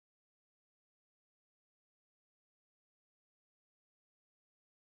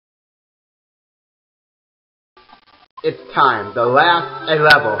It's time, the last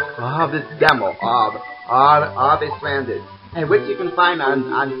level of this demo of Stranded, and which you can find on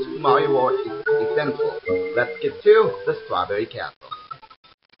Super Mario World Essential. Let's get to the Strawberry Castle.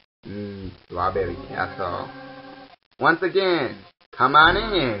 Strawberry Castle. Once again, come on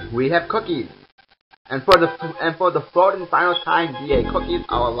in. We have cookies, and for the third and final time, the cookies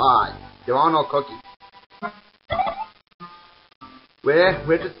are alive. There are no cookies.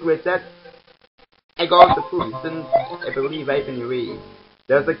 With that, I go to proof. Since I believe I can read.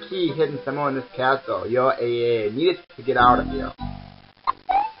 There's a key hidden somewhere in this castle. You're needed to get out of here.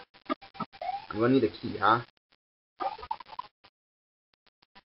 I'm gonna need a key, huh?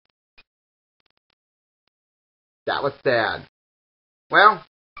 That was sad. Well,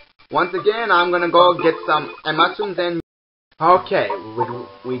 once again, I'm gonna go get some mushrooms and... Okay,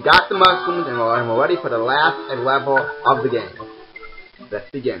 we got the mushrooms and we're ready for the last level of the game. Let's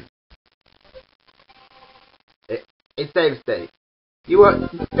begin. A save state. There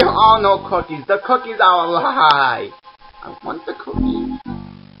are no cookies. The cookies are a lie. I want the cookies.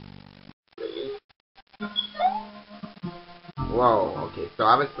 Please. Whoa, okay, so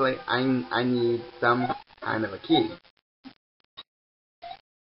obviously I need some kind of a key.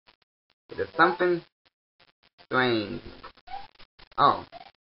 There's something strange. Oh.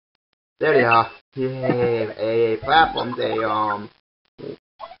 There they are. Yay, a platform,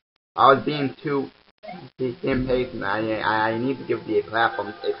 I was being too impatient. I need to give the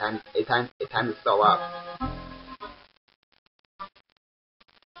platforms a time to show up.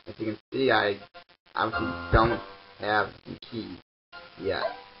 As you can see, I obviously don't have the key yet.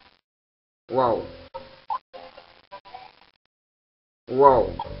 Whoa.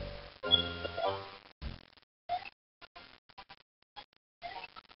 Whoa.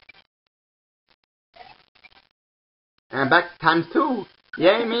 And back to times 2.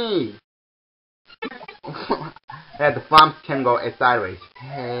 Yay me! Yeah, the farms can go sideways.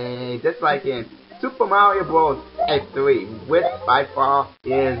 Hey, just like in Super Mario Bros. 3, which by far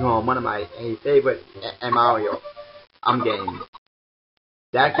is one of my favorite Mario games.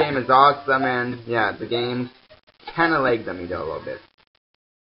 That game is awesome, and yeah, the game kinda lagged on me though a little bit.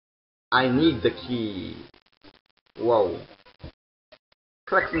 I need the key. Whoa.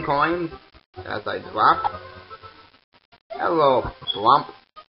 Collect some coins as I drop. Hello, Flump.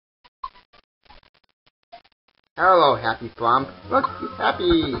 Hello, Happy Flump. Look, he's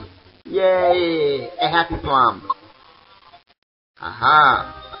happy. Yay, a Happy Flump.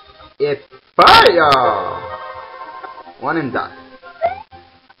 Aha. It's fire! One in duck.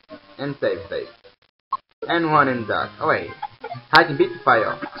 And save. And one in duck. Oh wait, I can beat the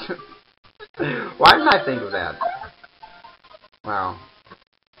fire. Why didn't I think of that? Wow.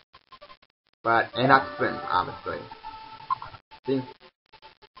 But not spin, obviously. See?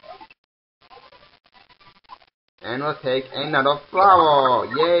 And we'll take another flower!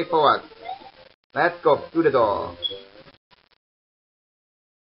 Yay for us! Let's go through the door.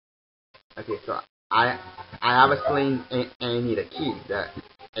 Okay, so I obviously need a key. The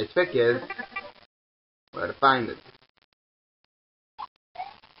trick is where to find it.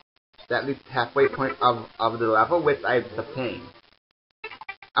 That leads to halfway point of the level, which I've obtained.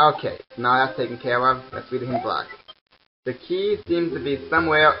 Okay, so now that's taken care of. Let's read the hint block. The key seems to be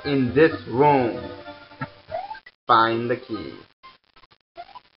somewhere in this room. Find the key.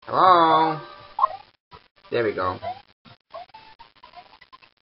 Hello? There we go.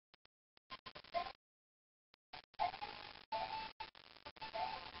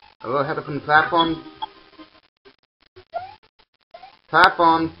 Hello, help from the platforms.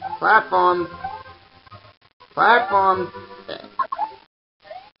 Platforms.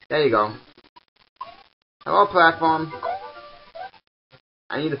 There you go. Hello, platform.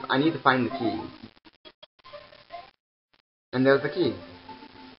 I need to find the key. And there's the key.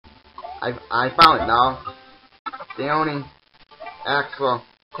 I found it now. The only actual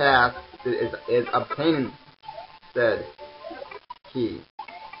task is obtaining said key.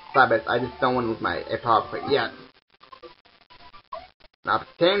 But I just don't want to lose my power plate yet. Now,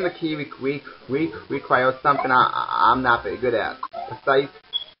 obtaining the key requires something I'm not very good at. Precise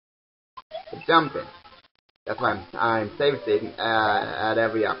jumping. That's why I'm save stating at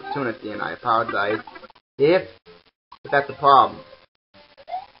every opportunity, and I apologize if that's a problem.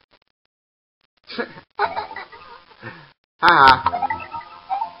 Haha.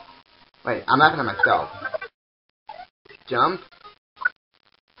 Wait, I'm laughing at myself. Jump.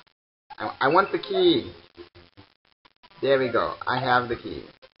 I want the key. There we go. I have the key.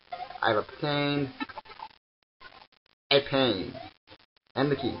 I've obtained a pane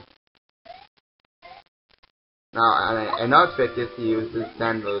and the key. Now, another trick is to use this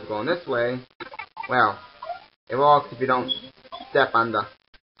sandals going this way. Well, It works if you don't step on the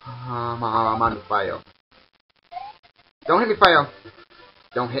I'm on the fire. Don't hit me, fire.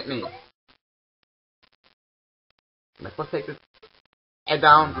 Don't hit me. Am I supposed to take this head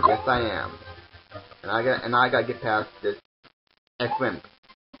down? Yes, I am. And I gotta get past this swim.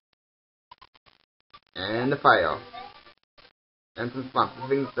 And the fire. And some swamp. The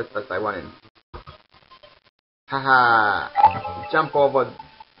things that I want in. Haha. Jump over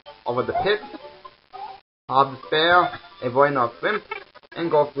the pit of despair, avoid our swimp, and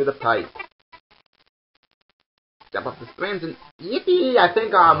go through the pipe. Jump up the streams and yippee! I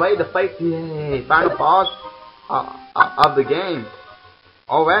think I'm ready to fight the final boss of the game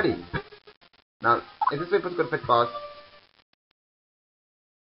already. Now, is this way supposed to go to fight boss?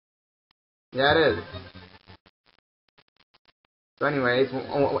 Yeah, it is. So anyways,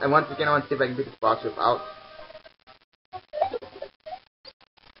 and once again I want to see if I can beat this boss without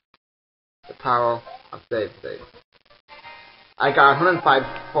the power of save state. I got 105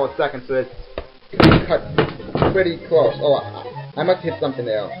 seconds, so it's cut pretty close. Oh, I must hit something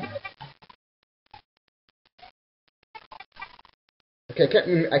there. Okay,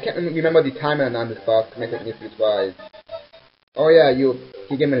 I can't remember the timer on this boss to make it easy to try. Oh yeah,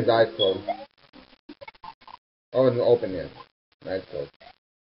 he gave me his eyes closed. Oh, it's open yet. Eyes closed.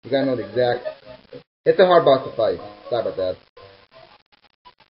 You gotta know the exact. It's a hard boss to fight. Sorry about that.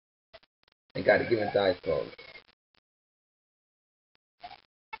 I gotta give him his eyes closed.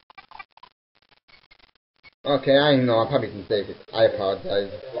 Okay, I know, I probably can save it. I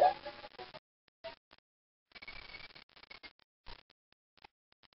apologize.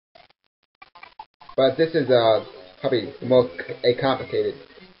 But this is probably the most complicated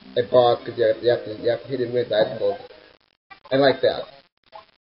boss because you have to hit it with eyes closed. I like that.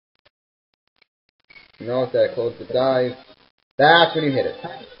 You notice that I close its eyes. That's when you hit it.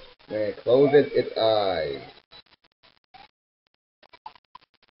 When it closes its eyes.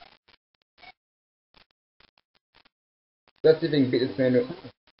 Let's see if we can beat this man.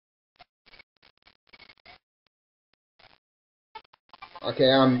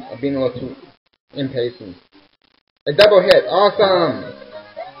 Okay, I'm being a little too impatient. A double hit, awesome!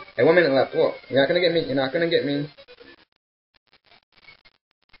 Hey, 1 minute left. Whoa, you're not gonna get me. You're not gonna get me.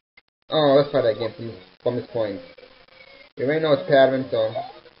 Oh, let's try that again from this point. You already know its pattern, so.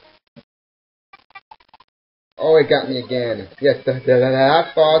 Oh, it got me again. Yes, the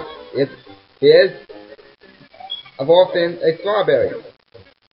last boss is of all things a strawberry.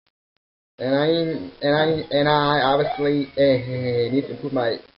 And I obviously need to improve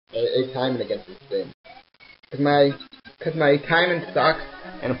my timing against this thing. Cause my timing sucks,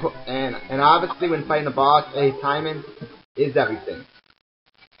 and obviously when fighting a boss, timing is everything.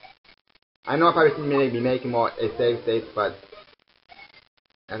 I know I probably may be making more save states, but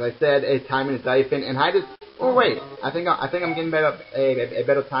as I said, timing is everything. And I just wait, I think I'm getting better a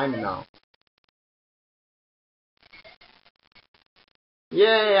better timing now.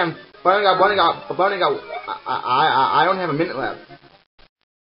 Yay! I'm burning out. I don't have a minute left.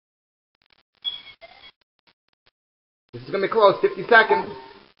 This is gonna be close. 50 seconds.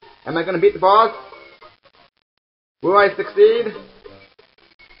 Am I gonna beat the boss? Will I succeed?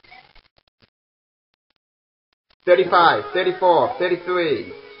 35, 34,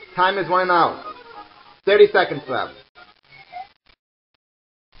 33. Time is running out. 30 seconds left.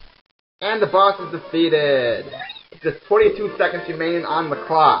 And the boss is defeated. Just 22 seconds remaining on the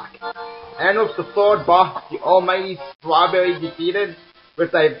clock. And with the third boss, the almighty Strawberry defeated,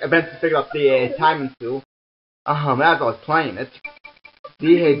 which I eventually figured out the timing to. As I was playing it,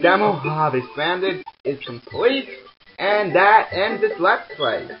 the demo of Expanded is complete, and that ends this Let's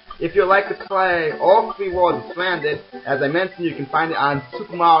Play. If you'd like to play all 3 worlds of Stranded, as I mentioned, you can find it on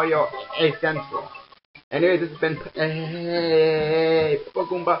Super Mario Central. Anyway, this has been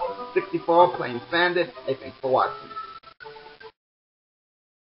Goomba 64 playing Stranded. Thanks for watching.